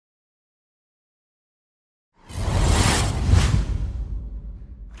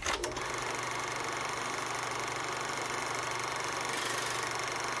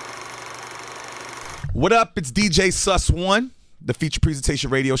What up? It's DJ Sus One, the feature presentation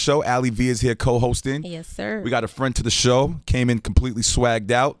radio show. Ali V is here co-hosting. Yes, sir. We got a friend to the show. Came in completely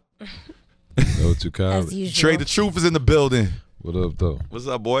swagged out. Know what you call As it? usual. Trae, the truth is in the building. What up, though? What's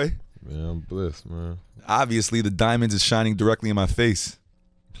up, boy? Man, I'm blessed, man. Obviously, the diamonds is shining directly in my face.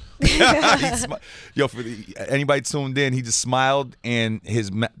 Yo, for anybody tuned in, he just smiled, and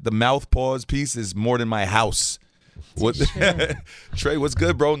the mouth pause piece is more than my house. What, Trae? What's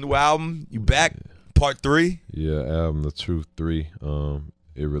good, bro? New album, you back? Part 3. Yeah, album The Truth 3.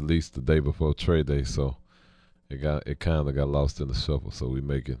 It released the day before Trae Day, so it kind of got lost in the shuffle. So we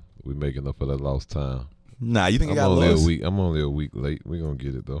making up for that lost time. Nah, you think it got only lost? I'm only a week late. We gonna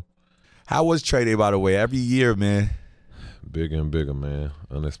get it though. How was Trae Day, by the way? Every year, man. Bigger and bigger, man.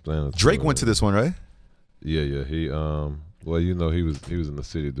 Unexplainable. Drake went to this one, right? Yeah. He well, you know, he was in the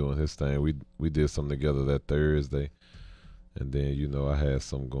city doing his thing. We did something together that Thursday, and then you know I had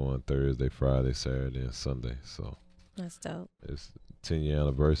some going Thursday, Friday, Saturday, and Sunday. So That's dope. it's 10-year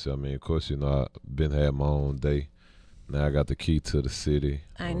anniversary. I mean, of course, you know I've been had my own day. Now I got the key to the city.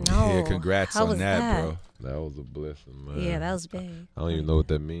 I know. Yeah, congrats How on was that, bro. That was a blessing, man. Yeah, that was big. I don't even know what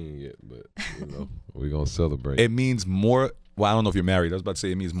that means yet, but you know we're gonna celebrate. It means more. Well, I don't know if you're married. I was about to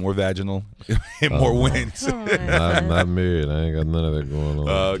say it means more vaginal and more wins. Oh my not married. I ain't got none of that going on.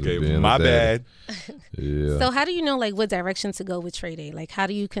 Okay, Just being my a daddy. bad. Yeah. So how do you know like what direction to go with Trae Day? Like how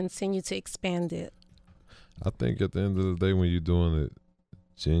do you continue to expand it? I think at the end of the day, when you're doing it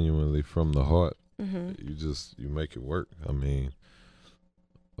genuinely from the heart, you make it work. I mean,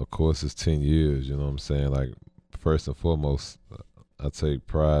 of course, it's 10 years. You know what I'm saying? Like first and foremost, I take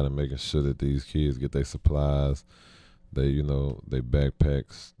pride in making sure that these kids get their supplies. They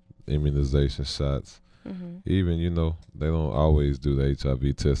backpacks, immunization shots. Even, you know, they don't always do the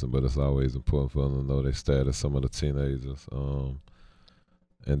HIV testing, but it's always important for them to know their status, some of the teenagers.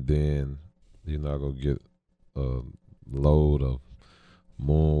 And then, you know, I go get a load of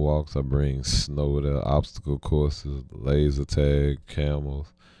moonwalks. I bring snow there, obstacle courses, laser tag,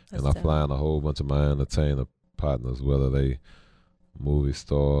 camels. That's and I dope. fly in a whole bunch of my entertainer partners, whether they movie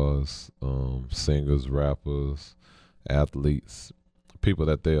stars, singers, rappers, athletes, people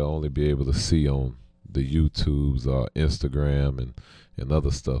that they'll only be able to see on the YouTubes or Instagram and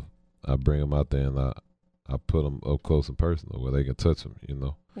other stuff. I bring them out there and I put them up close and personal where they can touch them, you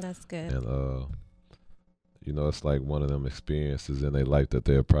know. That's good. And, you know, it's like one of them experiences in their life that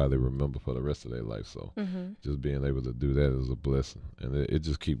they'll probably remember for the rest of their life. So just being able to do that is a blessing. And it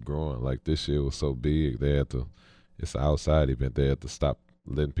just keep growing. Like this year was so big, it's an outside event. They had to stop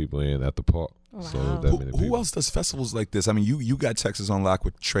letting people in at the park. Wow. So that many Who people. else does festivals like this? I mean, you got Texas on lock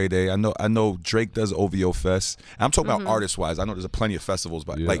with Trae Day. I know Drake does OVO Fest. And I'm talking about artist wise. I know there's plenty of festivals,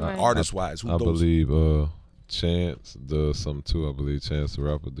 but Yeah, like Right. artist wise, I believe Chance does something too. I believe Chance the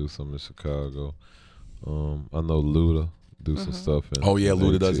Rapper do something in Chicago. I know Luda do some stuff. Oh yeah,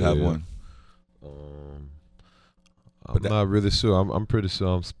 Luda does have ATL. one. I'm not really sure. I'm pretty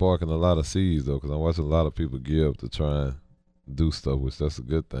sure I'm sparking a lot of seeds though, because I'm watching a lot of people give to try and do stuff, which that's a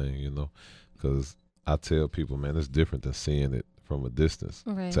good thing, you know. Because I tell people, man, it's different than seeing it from a distance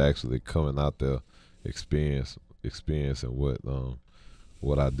Right. to actually coming out there, experiencing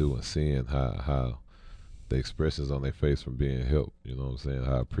what I do and seeing how the expressions on their face from being helped. You know what I'm saying?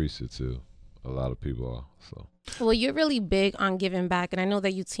 How appreciative a lot of people are. So. Well, you're really big on giving back, and I know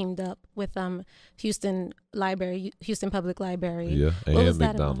that you teamed up with Houston Public Library. Yeah, What and was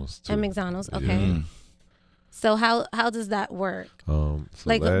that about? McDonald's too. And McDonald's, okay. Yeah. So how does that work? So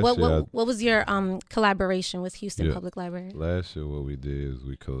Like last what year what was your collaboration with Houston Yeah. Public Library? Last year, what we did is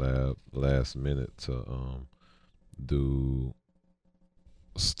we collabed last minute to do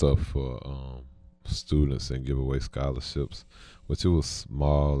stuff for students and give away scholarships, which it was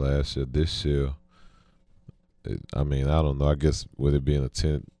small last year. This year, I mean, I don't know. I guess with it being a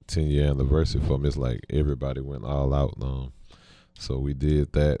 10-year anniversary for me, it's like everybody went all out. So we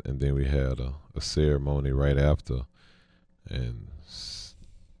did that, and then we had a ceremony right after, and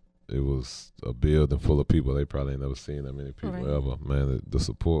it was a building full of people. They probably ain't never seen that many people Right. ever. Man, the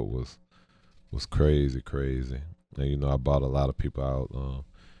support was crazy. And, you know, I bought a lot of people out.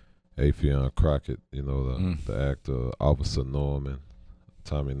 Affion Crockett, you know, the actor, Officer Norman,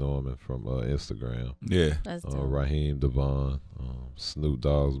 Tommy Norman from Instagram. Yeah. That's dope. Raheem Devon, Snoop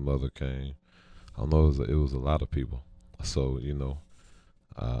Dogg's mother came. I don't know, it was a lot of people. So, you know,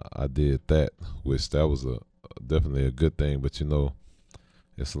 I did that, which that was definitely a good thing. But, you know,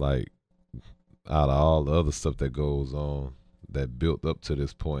 it's like out of all the other stuff that goes on that built up to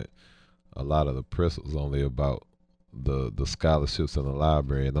this point, a lot of the press was only about the scholarships in the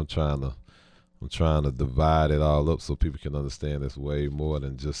library, and I'm trying to divide it all up so people can understand it's way more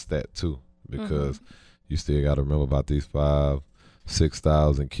than just that too, because you still got to remember about these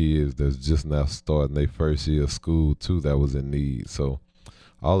 5,000-6,000 kids that's just now starting their first year of school too that was in need. So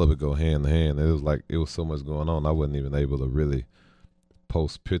all of it go hand in hand. It was so much going on. I wasn't even able to really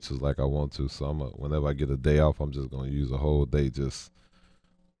post pictures like I want to. So whenever I get a day off, I'm just gonna use a whole day just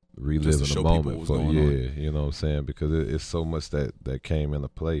reliving the moment for you know what I'm saying? Because it's so much that came into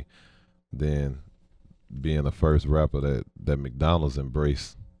play. Then being the first rapper that McDonald's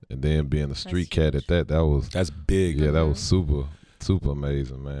embraced, and then being a street cat at that's big. Yeah, that was super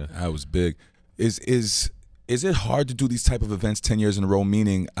amazing, man. That was big. Is it hard to do these type of events 10 years in a row?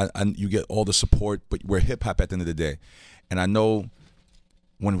 Meaning, you get all the support, but we're hip hop at the end of the day, and I know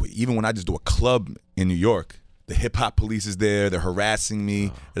even when I just do a club in New York, the hip hop police is there. They're harassing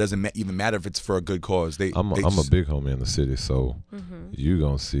me. It doesn't even matter if it's for a good cause. I'm a big homie in the city, so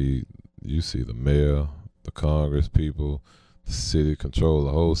you see the mayor, the Congress people, the city control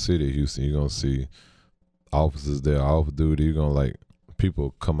the whole city of Houston. You're gonna see officers there off duty. You're gonna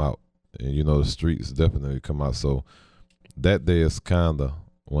people come out, and the streets definitely come out. So that day is kinda,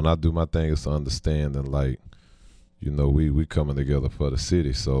 when I do my thing, it's to understand and we coming together for the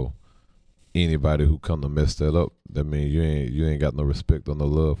city. So anybody who come to mess that up, that means you ain't got no respect or no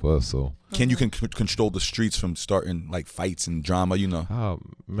love for us. So can you control the streets from starting fights and drama? Oh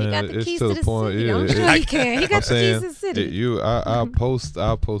man, he got the it's keys to the point. City. Yeah, I'm sure he can. He got the keys to the city.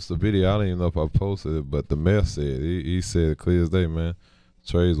 I'll post the video. I don't even know if I posted it, but the mayor said he said clear as day, man.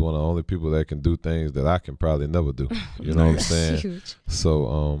 Trae is one of the only people that can do things that I can probably never do. You know what I'm saying? Huge.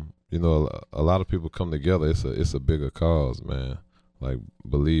 So a lot of people come together. It's a bigger cause, man.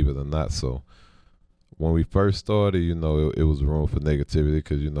 Believe it or not. So when we first started, it was room for negativity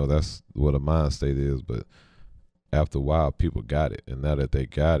because that's what a mind state is. But after a while, people got it, and now that they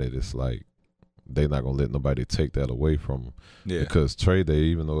got it, it's they're not gonna let nobody take that away from them. Yeah. Because Trae Day,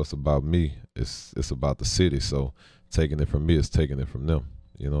 even though it's about me, it's about the city. So taking it from me is taking it from them.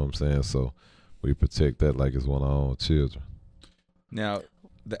 You know what I'm saying? So we protect that like it's one of our own children. Now,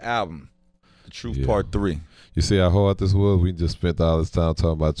 the album, The Truth Part 3. You see how hard this was? We just spent all this time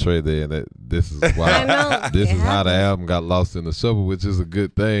talking about Trae Day, and this is why this is how the album got lost in the shuffle, which is a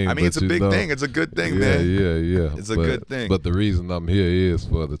good thing. I mean, it's a big thing. It's a good thing, man. Yeah. It's a good thing. But the reason I'm here is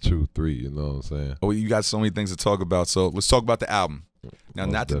for The Truth 3, you know what I'm saying? Oh, you got so many things to talk about, so let's talk about the album. Now,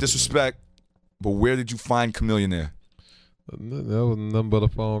 not to disrespect, but where did you find Chamillionaire? That was nothing but a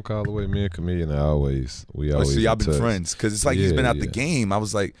phone call away. Me and Chamillionaire always. So y'all been friends? Because it's he's been out the game. I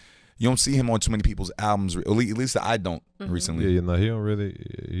was like, you don't see him on too many people's albums, at least I don't recently. Yeah, he don't really.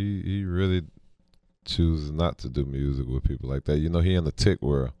 He really chooses not to do music with people like that. He in the tech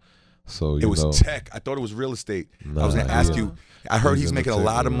world, so it was tech. I thought it was real estate. I was gonna ask you. I heard he's making a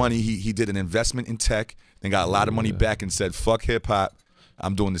lot of money. He did an investment in tech, then got a lot of money back and said, "Fuck hip hop,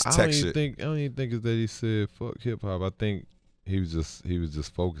 I'm doing this tech shit." I don't even think it's that he said fuck hip hop. I think he was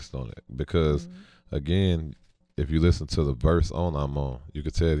just focused on it because again, if you listen to the verse on I'm On, you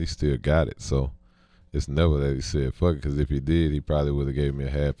could tell he still got it. So it's never that he said fuck it, because if he did, he probably would have gave me a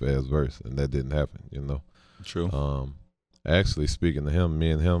half-ass verse, and that didn't happen, True. Actually, speaking to him, me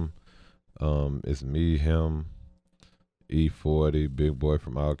and him, it's me, him, E40, Big Boy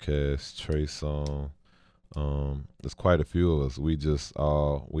from Outkast, Trae Song. There's quite a few of us. We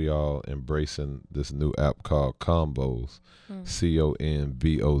all embracing this new app called Combos,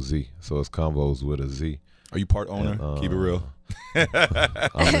 CONVOZ. So it's Combos with a Z. Are you part owner? Keep it real.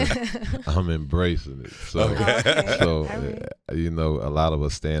 I'm embracing it. So, a lot of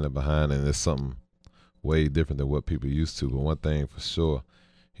us standing behind it, and it's something way different than what people used to. But one thing for sure,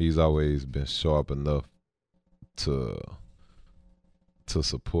 he's always been sharp enough to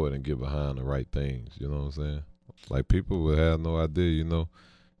support and get behind the right things. You know what I'm saying? People would have no idea.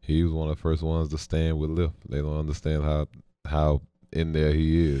 He was one of the first ones to stand with Lyft. They don't understand how in there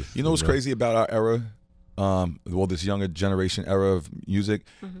he is. You know what's crazy about our era? This younger generation era of music,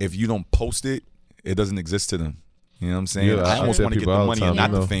 if you don't post it, it doesn't exist to them. You know what I'm saying? Yeah, I almost want to get the money and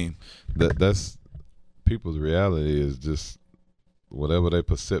not the fame. That's people's reality is just whatever their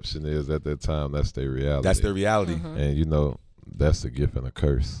perception is at that time, that's their reality. That's their reality. And that's a gift and a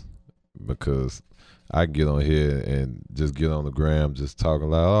curse, because I get on here and just get on the gram just talking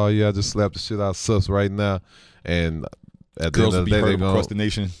like, oh yeah, I just slapped the shit out of Sus right now, and at girls the end of the day, they're gonna, across the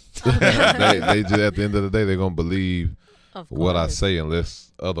nation. they just at the end of the day, they're gonna believe what I say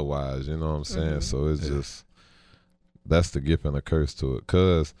unless otherwise. You know what I'm saying? So it's just that's the gift and the curse to it.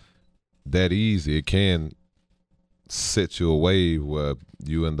 Cause that easy, it can set you a wave where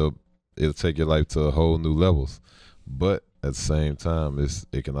you end up. It'll take your life to a whole new levels, but at the same time,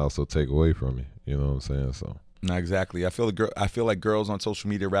 it can also take away from you. You know what I'm saying? So not exactly. I feel like girls on social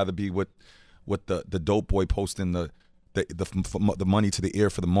media rather be with with the dope boy posting the money to the ear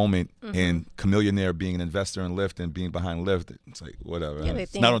for the moment, and Chameleonaire being an investor in Lyft and being behind Lyft. It's like whatever. Yeah,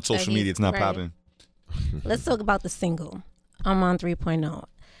 it's not on social media. It's not popping. Let's talk about the single. I'm on 3.0.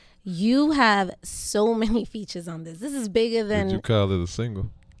 You have so many features on this. This is bigger than. Did you call it a single?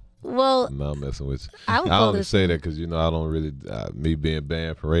 Well, no, I'm messing with you. I only say that because I don't really. Me being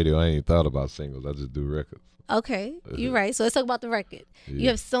banned from radio, I ain't thought about singles. I just do records. Okay, you're right. So let's talk about the record. Yeah. You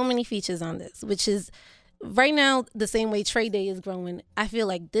have so many features on this, which is right now the same way Trae Day is growing. I feel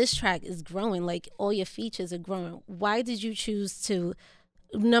like this track is growing. Like all your features are growing. Why did you choose to,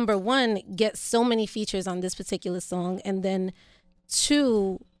 number one, get so many features on this particular song, and then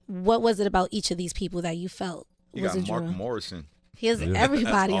two, what was it about each of these people that you felt you was got a draw? Mark Morrison. He has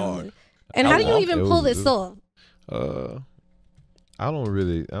everybody on it. And how do you even pull this off? I don't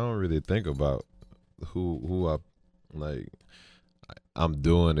really think about who I like. I'm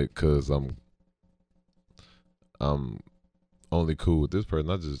doing it because I'm only cool with this person.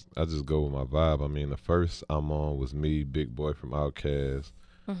 I just go with my vibe. I mean, the first I'm on was me, Big Boy from Outkast,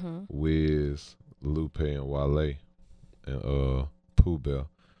 Wiz, Lupe, and Wale, and Pooh Bell.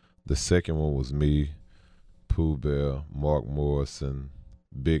 The second one was me, Pooh Bell, Mark Morrison,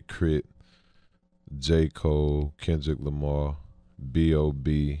 Big Crit, J. Cole, Kendrick Lamar,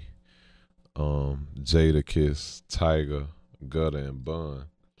 B.O.B., Jadakiss, Tiger, Gutter, and Bun.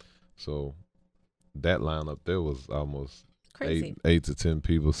 So that lineup there was almost Crazy. eight to 10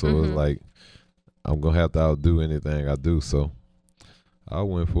 people. So it was like I'm gonna have to outdo anything I do. So I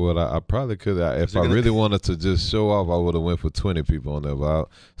went for it. I probably could. If I really wanted to just show off, I would have went for 20 people on there. But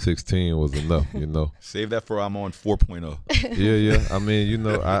 16 was enough, Save that for I'm on 4.0. Yeah. I mean,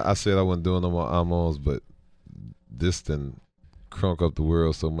 I said I wasn't doing no more I'm-ons, but this done crunk up the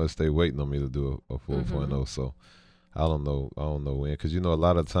world so much they waiting on me to do a 4.0. So I don't know when. Because, a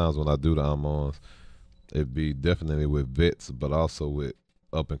lot of times when I do the I'm-ons, it be definitely with vets, but also with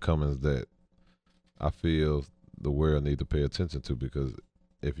up-and-comings that I feel the world need to pay attention to, because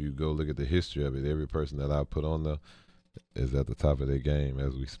if you go look at the history of it, every person that I put on there is at the top of their game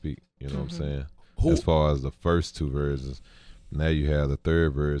as we speak. You know what I'm saying? As far as the first two versions, now you have the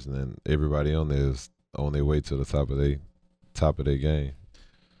third version, and everybody on there is on their way to the top of their game.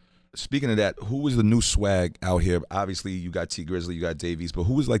 Speaking of that, who was the new swag out here? Obviously, you got T Grizzly, you got Davies, but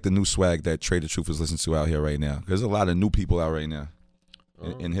who is like the new swag that Trae the Truth is listening to out here right now? There's a lot of new people out right now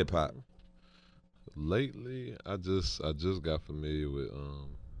in hip hop. Lately, I just got familiar with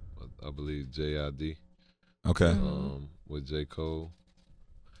I believe J.I.D. Okay. With J. Cole.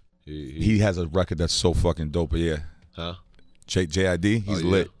 He has a record that's so fucking dope. But yeah. Huh? J.I.D. He's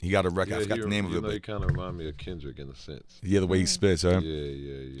lit. He got a record. I forgot the name of it. He kind of remind me of Kendrick in a sense. Yeah, the way he spits, right?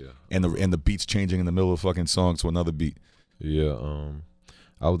 Yeah. And the beats changing in the middle of the fucking song to another beat. Yeah.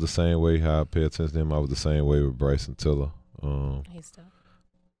 I was the same way. How I pay attention to him, I was the same way with Bryson Tiller.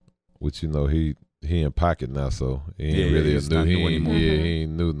 Which he in pocket now, so he ain't really new anymore. Yeah, he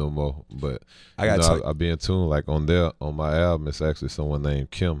ain't new no more. But I be in tune. Like on my album, it's actually someone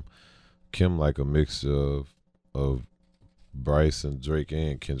named Kim. Kim like a mixture of Bryson, Drake,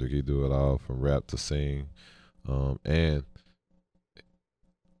 and Kendrick. He do it all from rap to sing, and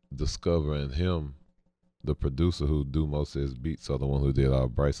discovering him, the producer who do most of his beats, are the one who did all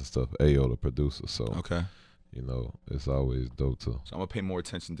Bryson stuff. Ayo, the producer. So okay. It's always dope too. So I'm gonna pay more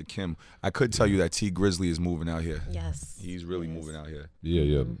attention to Kim. I could tell you that T Grizzly is moving out here. Yes, he's really moving out here.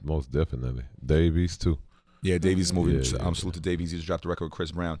 Yeah, most definitely. Davies too. Yeah, Davies is moving. Salute to Davies. He just dropped the record with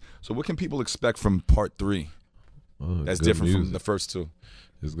Chris Brown. So what can people expect from part 3? That's different from the first two.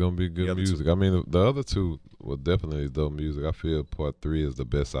 It's gonna be good music. I mean, the other two were definitely dope music. I feel part 3 is the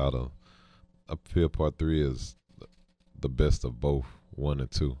best out of. I feel part 3 is the best of both 1 and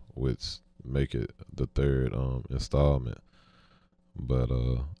 2, which make it the third installment. But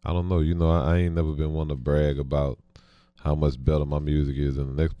I don't know. I ain't never been one to brag about how much better my music is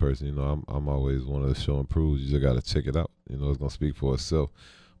than the next person. I'm always one to show and prove. You just gotta check it out. It's gonna speak for itself.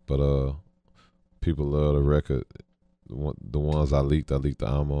 But people love the record. The ones I leaked the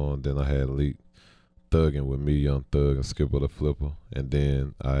I'm on. Then I had leaked Thuggin' with me, Young Thug, and Skipper the Flipper. And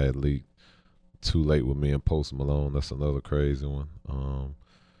then I had leaked Too Late with me and Post Malone. That's another crazy one.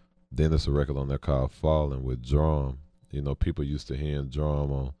 Then there's a record on there called Fallin' with Drum. People used to hearing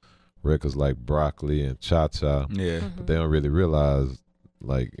Drum on records like Broccoli and Cha Cha. Yeah. But they don't really realize,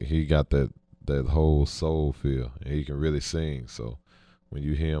 like, he got that whole soul feel, and he can really sing. So when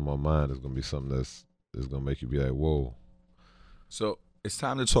you hear him on mine, it's going to be something that's going to make you be like, whoa. So it's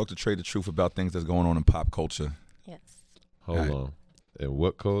time to talk to Trae the Truth about things that's going on in pop culture. Yes. Hold on. In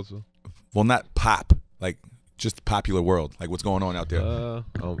what culture? Well, not pop. Like, just popular world? Like, what's going on out there?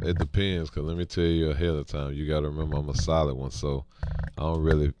 It depends, because let me tell you ahead of time, you got to remember I'm a solid one, so I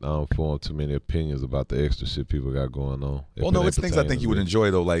don't form too many opinions about the extra shit people got going on. Well, no, it's things I think you would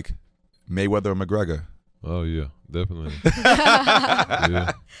enjoy, though, like Mayweather or McGregor. Oh, yeah, definitely.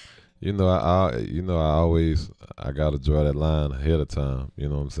 Yeah. I got to draw that line ahead of time, you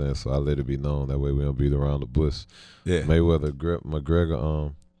know what I'm saying? So I let it be known. That way we don't beat around the bush. Yeah. Mayweather,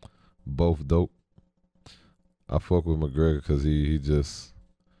 McGregor, both dope. I fuck with McGregor because he just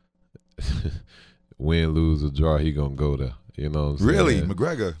win, lose, or draw, he gonna go there. You know what I'm saying? Really?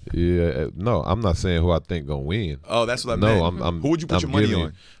 McGregor? Yeah. No, I'm not saying who I think gonna win. Oh, that's what I meant. No, I'm who would you put your money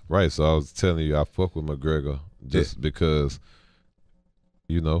on? Right, so I was telling you I fuck with McGregor just because,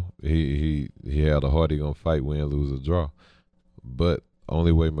 you know, he had a heart, he gonna fight, win, lose, or draw. But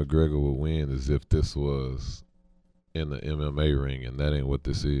only way McGregor would win is if this was in the MMA ring, and that ain't what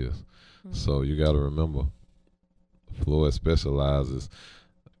this is. Mm-hmm. So you got to remember, Floyd specializes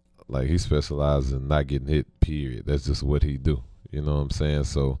in not getting hit, period. That's just what he do. You know what I'm saying?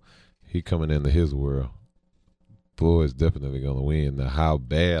 So he coming into his world. Floyd's definitely going to win. Now, how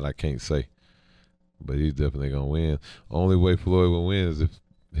bad, I can't say. But he's definitely going to win. Only way Floyd will win is if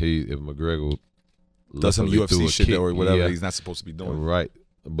McGregor does some UFC shit or whatever he's not supposed to be doing. Right.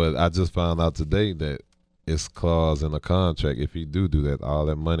 But I just found out today that it's clause in the contract. If he do that, all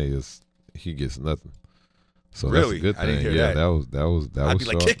that money he gets nothing. So really? That's a good thing. I didn't hear that. That was I'd be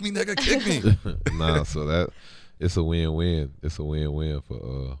like, kick me, nigga, kick me. Nah, so it's a win-win. It's a win-win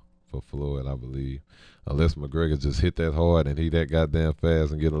for Floyd, I believe. Unless McGregor just hit that hard and he that goddamn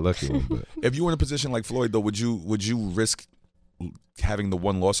fast and get a lucky one. But if you were in a position like Floyd, though, would you risk having the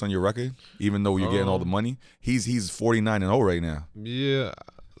one loss on your record, even though you're getting all the money? He's 49-0 right now. Yeah,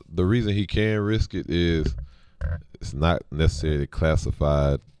 the reason he can risk it is it's not necessarily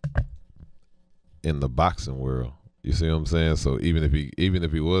classified in the boxing world. You see what I'm saying? So even if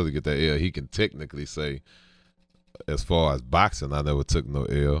he was to get that L, he can technically say, as far as boxing, I never took no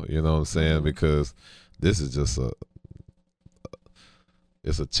L. You know what I'm saying? Mm-hmm. Because this is just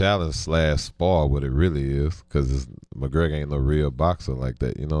it's a challenge / spar, what it really is. Because McGregor ain't no real boxer like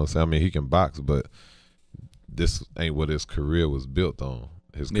that. You know what I'm saying? I mean, he can box, but this ain't what his career was built on.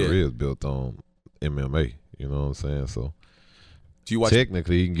 His career is built on MMA. You know what I'm saying? So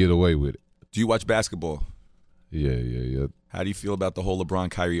technically, he can get away with it. Do you watch basketball? Yeah. How do you feel about the whole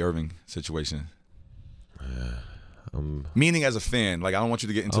LeBron-Kyrie Irving situation? Meaning as a fan, like I don't want you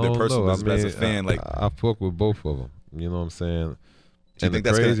to get into their personal business. As a fan, I fuck with both of them. You know what I'm saying? And the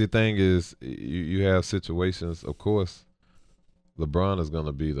crazy thing is, you have situations. Of course, LeBron is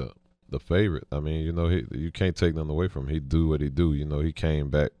gonna be the favorite. I mean, you know, you can't take nothing away from him. He do what he do. You know, he came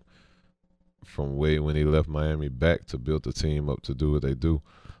back from when he left Miami back to build the team up to do what they do.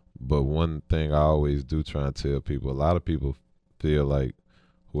 But one thing I always do try and tell people, a lot of people feel like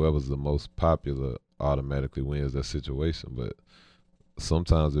whoever's the most popular automatically wins that situation. But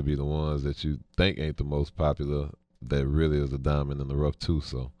sometimes it be the ones that you think ain't the most popular that really is a diamond in the rough too.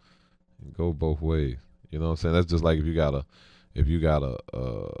 So go both ways. You know what I'm saying? That's just like if you got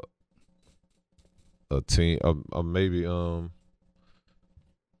a team, or maybe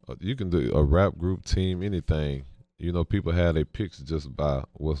you can do a rap group, team, anything. You know, people have their picks just by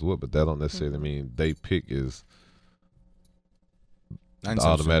what's what, but that don't necessarily mean they pick is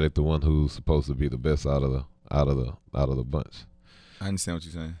automatic the one who's supposed to be the best out of the bunch. I understand what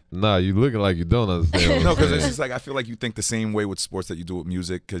you're saying. Nah, you looking like you don't understand. No, because it's just like I feel like you think the same way with sports that you do with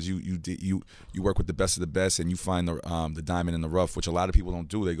music, because you work with the best of the best and you find the diamond in the rough, which a lot of people don't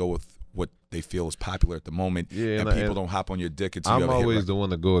do. They go with what they feel is popular at the moment, and people don't hop on your dick until you I'm have a hit always the one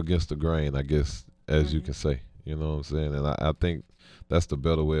to go against the grain, I guess, as you can say. You know what I'm saying? And I think that's the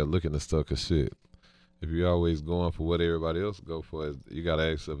better way of looking at stuff, because shit, if you're always going for what everybody else go for, you got to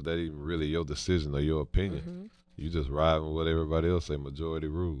ask yourself if that even really your decision or your opinion. Mm-hmm. You just riding with what everybody else say, majority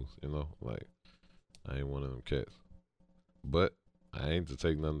rules, you know? Like, I ain't one of them cats. But I ain't to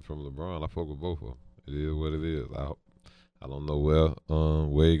take nothing from LeBron. I fuck with both of them. It is what it is. I don't know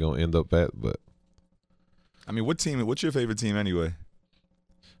where he going to end up at, but. I mean, what's your favorite team anyway?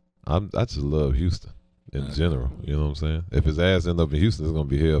 I just love Houston. In general, you know what I'm saying? If his ass end up in Houston, it's gonna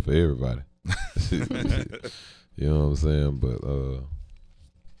be hell for everybody. You know what I'm saying? But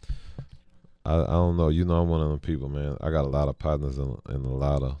I don't know. You know, I'm one of them people, man. I got a lot of partners in a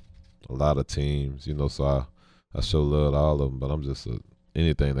lot of teams. You know, so I show love to all of them. But I'm just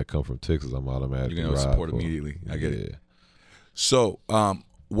anything that come from Texas, I'm automatically you're gonna support immediately. I get it. So,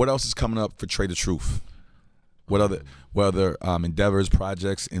 what else is coming up for Trae the Truth? What other endeavors,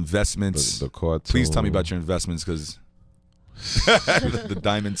 projects, investments? The cartoon. Please tell me about your investments, because The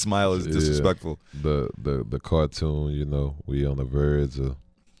diamond smile is disrespectful. The cartoon, you know, we on the verge of,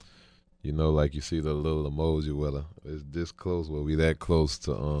 you know, like you see the little emoji with her. It's this close. Well, we that close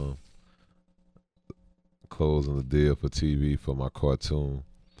to closing the deal for TV for my cartoon.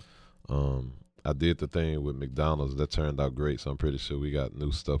 I did the thing with McDonald's that turned out great, so I'm pretty sure we got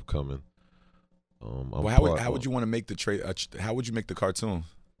new stuff coming. Well, how would you want to make the trade? How would you make the cartoon?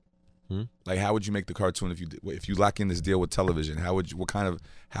 Like, how would you make the cartoon if you lock in this deal with television? How would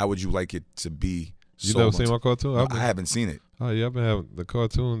you like it to be? You never seen my cartoon? I haven't seen it. Oh yeah, I've been having the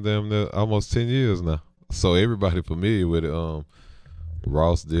cartoon damn near almost 10 years now. So everybody familiar with it.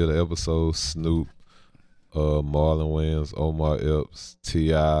 Ross did an episode. Snoop, Marlon Wayans, Omar Epps,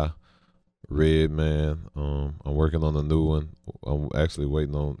 T.I., Redman. I'm working on a new one. I'm actually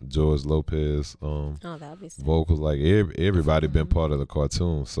waiting on George Lopez that'd be sick. vocals. Like everybody been part of the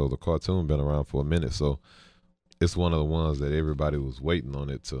cartoon, so the cartoon been around for a minute. So it's one of the ones that everybody was waiting on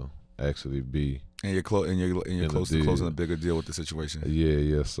it to actually be. And you're close to closing a bigger deal with the situation.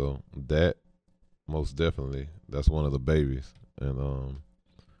 Yeah. So that most definitely, that's one of the babies. And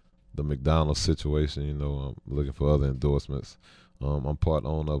the McDonald's situation, you know, I'm looking for other endorsements. I'm part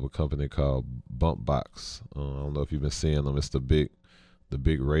owner of a company called Bump Box. I don't know if you've been seeing them. It's the big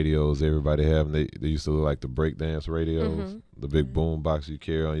radios everybody have. They used to look like the breakdance radios, the big boom box you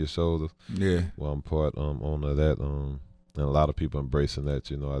carry on your shoulders. Yeah. Well, I'm part owner of that. And a lot of people embracing that.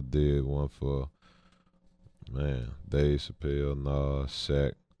 You know, I did one for Dave Chappelle, Nas,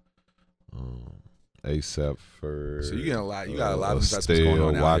 Shaq, ASAP Ferg. So you got a lot of investments going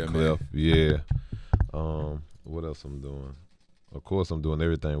on out here, man. Yeah. What else I'm doing? Of course, I'm doing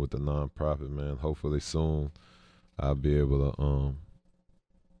everything with the nonprofit, man. Hopefully soon I'll be able to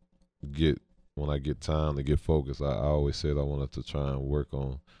when I get time to get focused. I always said I wanted to try and work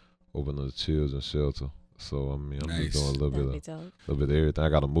on opening a children's shelter. So I mean, I'm just doing a little bit of everything. I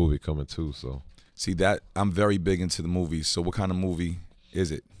got a movie coming too. So see that I'm very big into the movies. So what kind of movie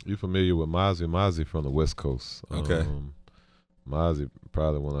is it? You familiar with Mozzie? Mozzie from the West Coast. Okay. Mozzie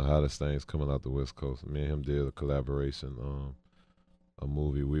probably one of the hottest things coming out the West Coast. Me and him did a collaboration. A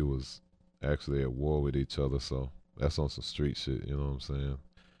movie. We was actually at war with each other, so that's on some street shit. You know what I'm saying?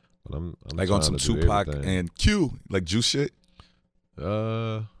 But I'm like on some Tupac and Q, like Juice shit.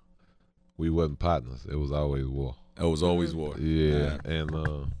 We wasn't partners. It was always war. It was always war. Yeah. And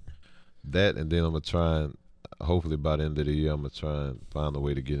that, and then I'm gonna try and hopefully by the end of the year I'm gonna try and find a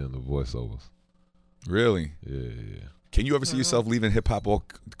way to get into voiceovers. Really? Yeah. Can you ever see yourself leaving hip hop all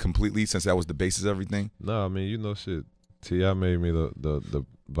completely, since that was the basis of everything? No, I mean, you know, shit. T.I. made me the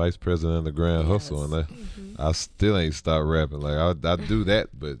vice president of the Grand Hustle, and I still ain't stopped rapping. Like I do that,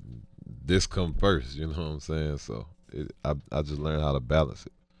 but this come first. You know what I'm saying? So I just learned how to balance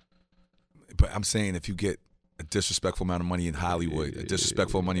it. But I'm saying, if you get a disrespectful amount of money in Hollywood, a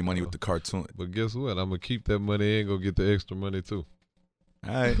disrespectful money with the cartoon. But guess what? I'm gonna keep that money and go get the extra money too.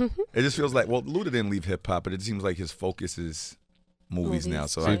 All right. It just feels like, well, Luda didn't leave hip hop, but it seems like his focus is movies now.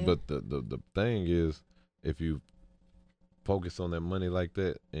 So but the thing is, if you focus on that money like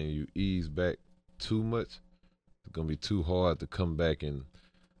that and you ease back too much, it's gonna be too hard to come back. And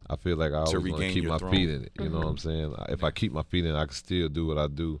I feel like I always want to keep my feet in it. You know what I'm saying? If I keep my feet in it, I can still do what I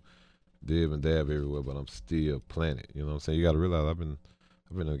do, dib and dab everywhere, but I'm still planted. You know what I'm saying? You got to realize I've been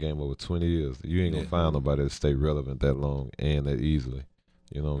in the game over 20 years. You ain't gonna find nobody that stay relevant that long and that easily.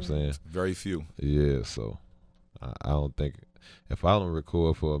 You know what I'm saying? Very few. Yeah, so I don't think, if I don't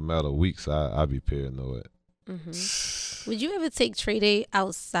record for a matter of weeks, I be paranoid. Would you ever take Trae Day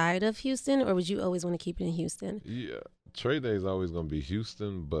outside of Houston, or would you always want to keep it in Houston? Yeah, Trae Day is always going to be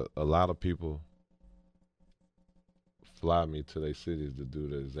Houston, but a lot of people fly me to their cities to do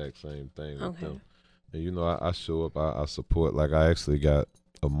the exact same thing with them. And, you know, I show up, I support. Like, I actually got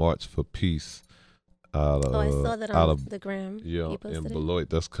a March for Peace out of, I saw that on the gram. Yeah, in Beloit.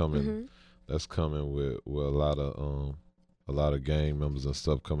 That's coming. That's coming with a lot of gang members and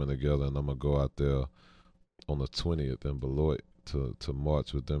stuff coming together, and I'm gonna go out there on the 20th in Beloit to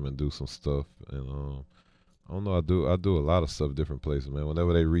march with them and do some stuff. And I don't know, I do a lot of stuff different places, man.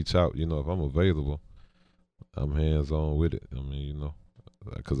 Whenever they reach out, you know, if I'm available, I'm hands on with it. I mean, you know,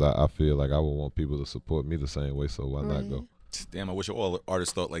 because I feel like I would want people to support me the same way, so why not go? Damn, I wish all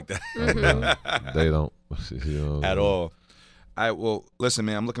artists thought like that. They don't. You know, at all. All right, well, listen,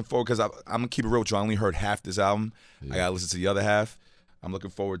 man, I'm looking forward, because I'm going to keep it real with you. I only heard half this album. I got to listen to the other half. I'm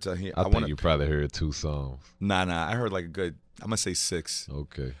looking forward to hearing. I think you probably heard 2 songs. Nah, I heard like a good, I'm going to say 6.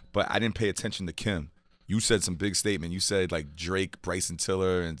 Okay. But I didn't pay attention to Kim. You said some big statement. You said like Drake, Bryson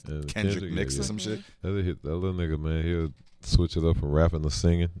Tiller, and Kendrick mix or some shit. That little nigga, man, he'll switch it up from rapping to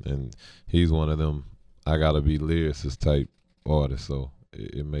singing, and he's one of them I gotta be lyricist type artist, so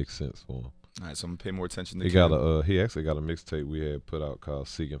it makes sense for him. All right, so I'm gonna pay more attention to He Kim. he actually got a mixtape we had put out called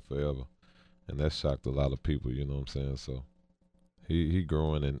Seeking Forever, and that shocked a lot of people. You know what I'm saying? So he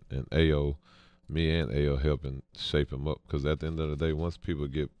growing, and AO, me and AO helping shape him up. Because at the end of the day, once people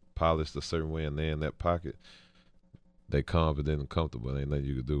get polished a certain way and they're in that pocket, they confident and comfortable. Ain't nothing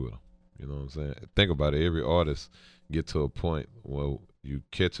you can do with them. You know what I'm saying? Think about it. Every artist get to a point where you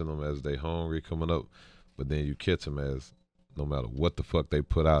catching them as they hungry coming up, but then you catch them as no matter what the fuck they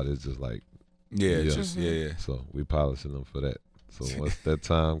put out, it's just like, Yeah, it's just yeah. So we polishing them for that. So once that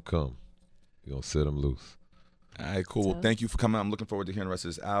time come, you gonna set them loose. All right, cool. Well, thank you for coming out. I'm looking forward to hearing the rest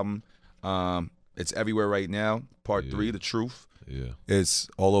of this album. It's everywhere right now. Part 3, The Truth. Yeah. It's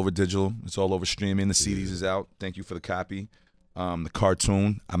all over digital. It's all over streaming. The CDs is out. Thank you for the copy. The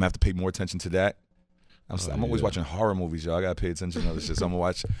cartoon, I'm gonna have to pay more attention to that. I'm always watching horror movies, y'all. I gotta pay attention to other shit. So I'm gonna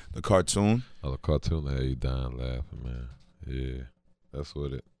watch the cartoon. Oh, the cartoon had you dying laughing, man. Yeah, that's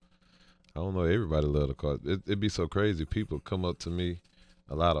what it. I don't know. Everybody love the cartoon. It'd be so crazy. People come up to me.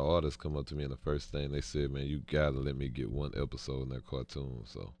 A lot of artists come up to me, and the first thing they said, "Man, you gotta let me get one episode in that cartoon."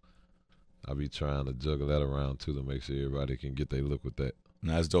 So I be trying to juggle that around too to make sure everybody can get their look with that.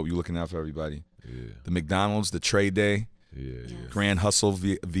 Nah, that's dope. You looking out for everybody. Yeah. The McDonald's, the Trae Day. Yeah, yeah. Grand Hustle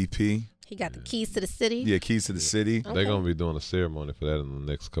VP. He got the keys to the city. Yeah, keys to the city. Okay. They're gonna be doing a ceremony for that in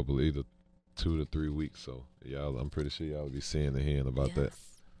the next couple of either 2 to 3 weeks. So y'all, I'm pretty sure y'all will be seeing and hearing about that.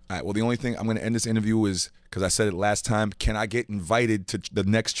 All right, well, the only thing I'm going to end this interview is, because I said it last time, can I get invited to the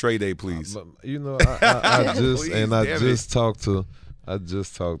next Trae Day, please? You know, I just Please, I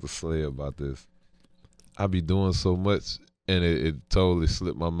just talked to Slay about this. I be doing so much, and it totally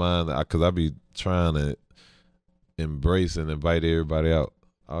slipped my mind, because I be trying to embrace and invite everybody out.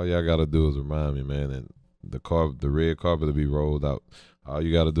 All y'all got to do is remind me, man, and the red carpet will be rolled out. All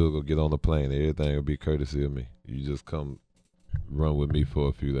you got to do is go get on the plane. Everything will be courtesy of me. You just come run with me for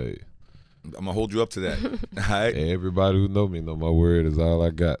a few days. I'm going to hold you up to that. All right? Everybody who know me know my word is all I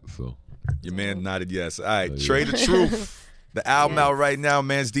got. So Your man nodded yes. All right, Yeah. Trae the Truth. The album out right now,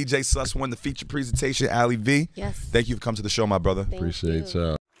 man. It's DJ Sus One, the feature presentation, Ali V. Yes. Thank you for coming to the show, my brother. Thank appreciate you.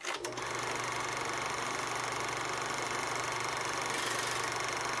 y'all.